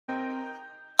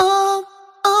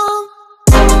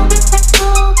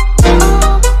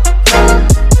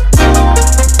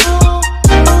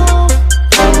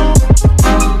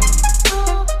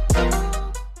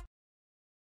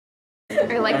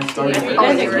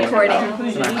recording.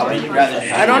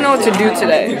 I don't know what to do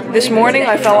today. This morning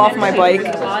I fell off my bike,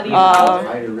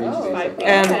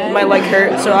 and my leg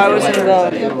hurt. So I was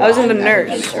in the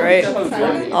nurse, right?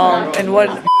 And what?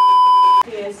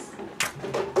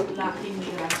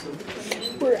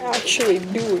 We're actually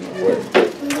doing work.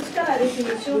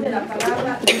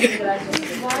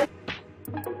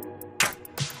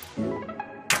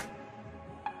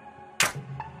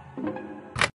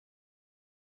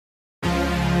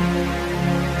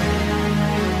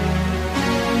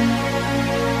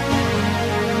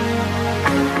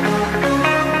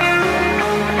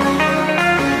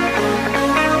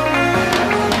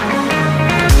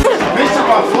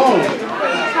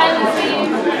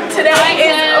 Today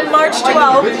is March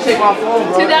 12th,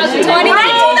 2020.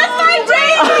 That's my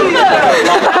dream!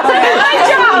 My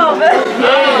job!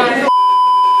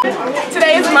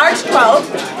 Today is March 12th,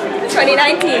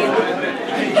 2019.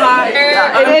 Hi.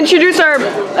 And introduce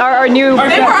our new...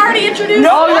 They were already introduced.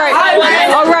 No, right.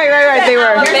 Oh, right, they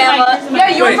were. Yeah,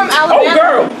 you were from Alabama. Oh,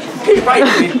 girl! Keep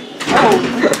fighting me.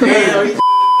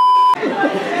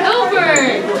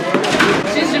 Albert!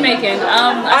 She's Jamaican.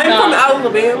 I'm from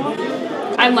Alabama.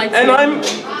 I'm like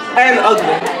and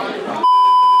ugly.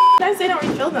 Sometimes they don't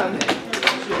refill them.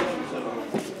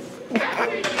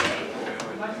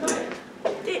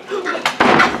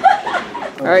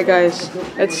 Alright guys,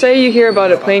 let's say you hear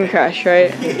about a plane crash,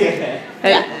 right?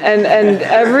 And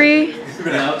every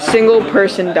single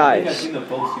person dies.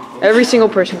 Every single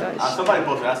person dies.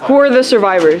 Who are the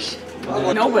survivors?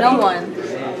 Nobody. No one.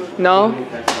 No?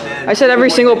 I said every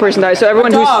single person dies, so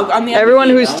everyone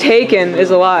who's taken is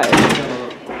alive.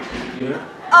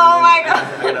 Oh my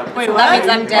god. Wait, what? That means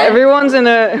I'm dead.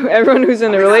 Everyone who's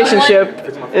in a relationship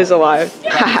is alive.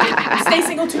 Stay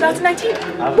single 2019.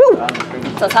 Woo!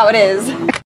 That's how it is.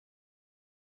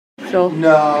 So, I'm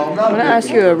gonna ask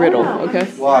you a riddle, okay?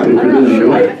 Why?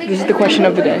 This is the question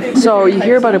of the day. So, you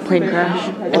hear about a plane crash,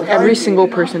 and every single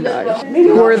person dies.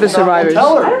 Who are the survivors? I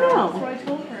don't know.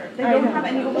 They don't have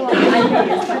any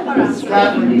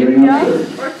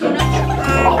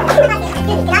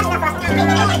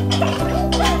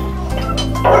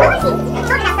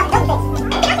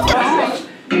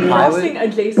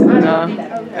No,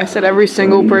 I said every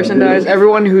single person dies.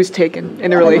 Everyone who's taken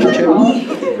in a relationship.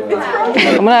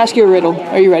 I'm gonna ask you a riddle.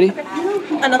 Are you ready?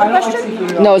 Another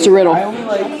question? No, it's a riddle.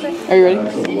 Are you ready?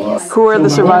 Who are the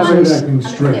survivors?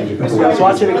 Let's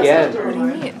watch it again.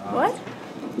 What?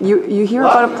 You hear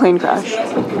about a plane crash,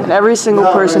 and every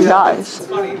single person dies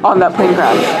on that plane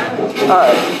crash.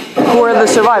 Who are the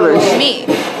survivors? Me.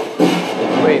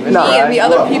 Wait, No. Me and the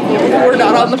other people who were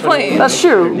not on the plane. That's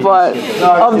true, but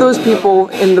of those people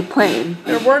in the plane,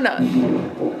 There were none.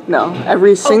 no,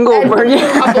 every single person.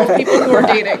 A couple of people who were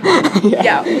dating.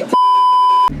 Yeah.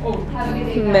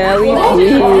 Melly, I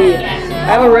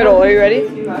have a riddle. Are you ready?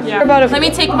 Yeah. Let me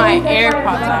take my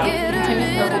AirPods out.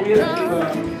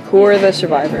 Who are the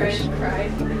survivors?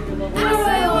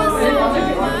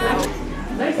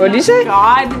 What did you say?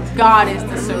 God is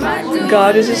the survivor.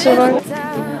 God is a survivor?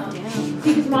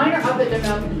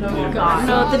 God.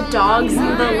 No, the dogs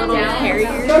and the little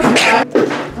carriers.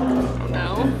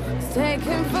 No.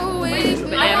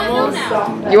 The animals.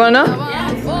 You wanna know?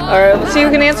 Alright, let's see who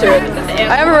can answer it.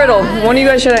 I have a riddle. One of you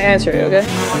guys should answer it, okay?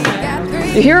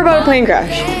 You hear about a plane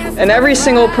crash, and every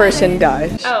single person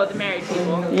dies. Oh, the married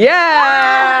people.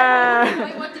 Yeah!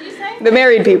 Wait, what did you say? The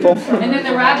married people. And then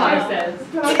the rabbi says.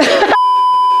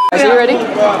 Are you ready?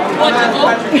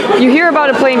 You hear about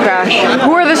a plane crash.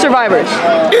 Who are the survivors?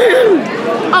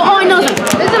 Oh, I know them.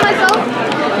 Is it myself?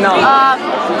 No.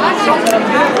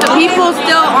 The people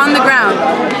still on the ground.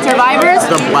 Survivors?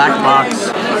 The black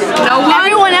box. No one.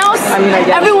 Everyone else? I mean, I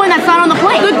guess. Everyone that's not on the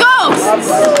plane. The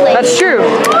ghosts! That's true,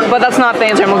 but that's not the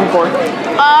answer I'm looking for.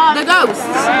 The ghosts.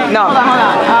 No. Hold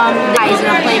on. Guys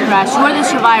in a plane crash. Who are the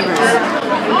survivors?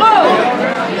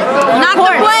 Not the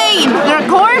plane! They're a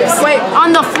corpse? Wait.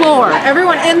 On the floor.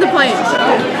 Everyone in the plane.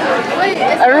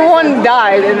 Everyone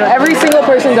died, and every single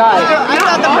person died. I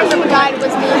thought the person who died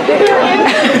was me.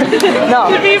 No.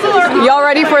 Y'all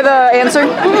ready for the answer?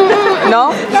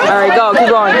 No? Alright, go. Keep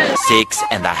going.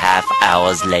 6.5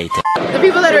 hours later. The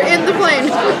people that are in the plane.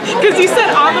 Because you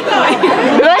said on the plane.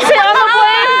 Did I say on the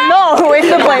plane? No, wait,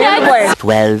 the plane, in the plane.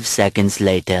 12 seconds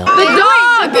later. The dog!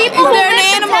 People who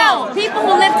live to tell. People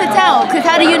who live to tell. Because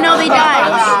how do you know they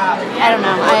died? I don't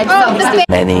know. I just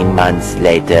Many months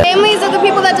later. families of the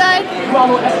people that died?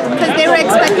 Because they were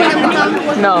expecting them to come?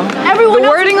 No. Everyone The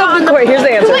wording of the question. Here's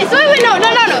the answer. Wait, no.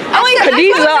 Oh, wait,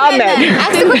 Khadija Ahmed.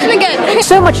 Ask the question again.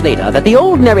 So much later that the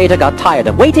old narrator got tired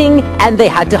of waiting and they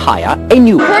had to hire a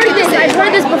new one. I've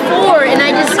heard this before, and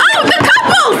I just... Oh, the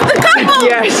couples! The couples!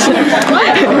 Yes.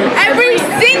 Every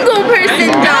single person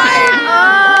died.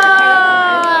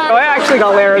 Oh, I actually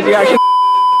got Lara's. You actually.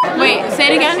 Wait, say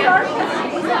it again.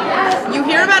 You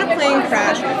hear about a plane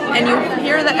crash, and you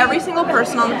hear that every single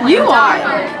person on the plane You are.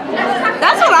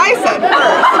 That's what I said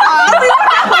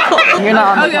first. You're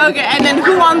not on the Okay, and then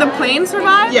who on the plane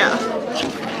survived? Yeah.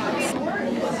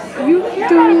 You hear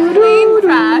about a plane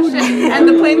crash, and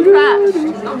the plane crashed.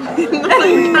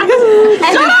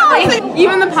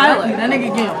 Even the pilot.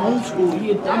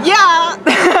 Yeah.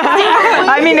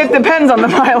 I mean, it depends on the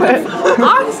pilot.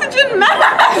 Oxygen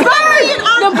mask.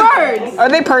 The birds. Are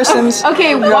they persons?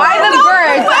 Okay, why the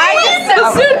birds?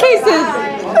 The suitcases.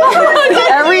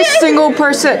 Every single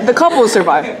person, the couple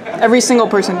survived. Every single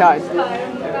person died.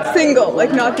 Single,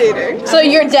 like not dating. So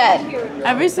you're dead.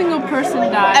 Every single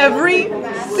person died. Every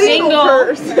single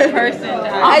person.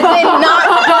 I did not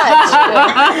touch.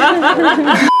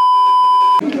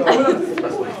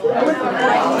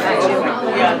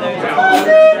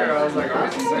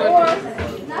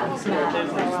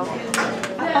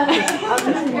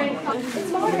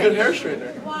 Good hair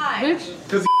straightener.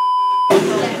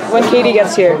 When Katie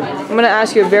gets here, I'm gonna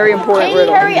ask you a very important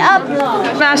riddle. Hurry up. I'm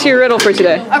gonna ask you a riddle for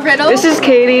today. A riddle? This is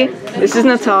Katie. This is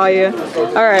Natalia.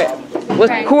 All right.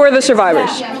 Who are the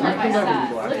survivors?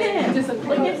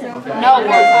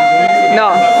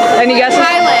 No. Any guesses?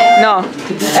 Pilot. No.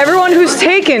 Everyone who's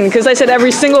taken, because I said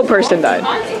every single person died.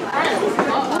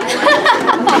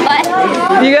 What?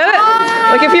 You get it?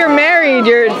 Like if you're married,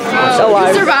 you're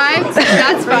alive. Survived?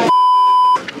 That's fine.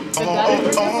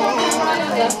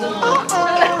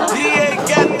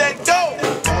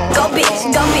 Go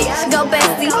bitch, go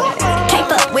bestie. Can't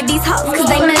fuck with these hoes cause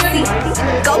they messy.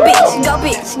 Go bitch, go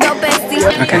bestie.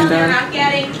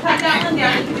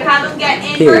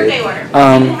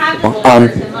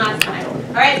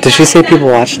 Okay. Did she say people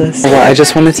watch this? Well, I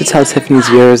just wanted to tell Tiffany's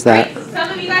viewers that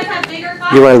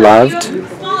you are loved.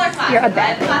 You're a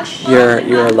bad bitch.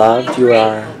 You are loved. You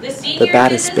are the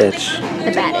baddest bitch.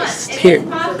 The baddest.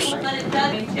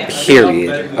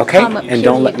 Period. Okay? And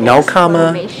don't let no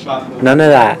comma, none of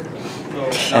that.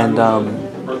 And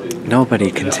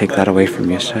nobody can take that away from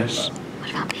you, sis.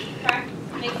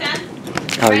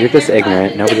 Oh, you're just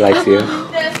ignorant. Nobody likes you.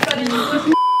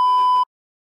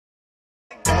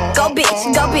 Go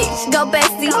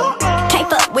bestie. Can't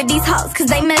fuck with these hoes cause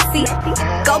they messy.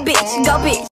 Go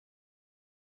bitch.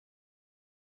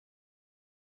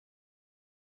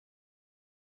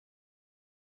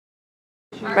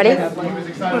 Ready?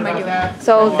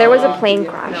 So there was a plane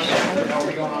crash.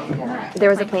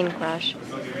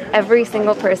 Every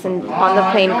single person on the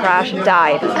plane crash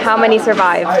died. How many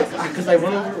survived?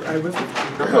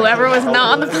 Whoever was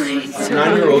not on the plane.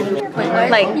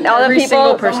 Like all the Every people.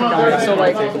 single person died. So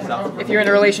like, if you're in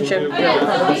a relationship,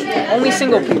 only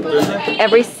single people.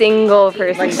 Every single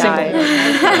person Like single. died.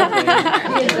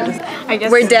 I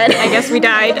guess We're dead. I guess we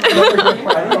died.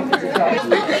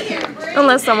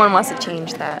 Unless someone wants to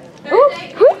change that.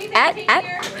 At.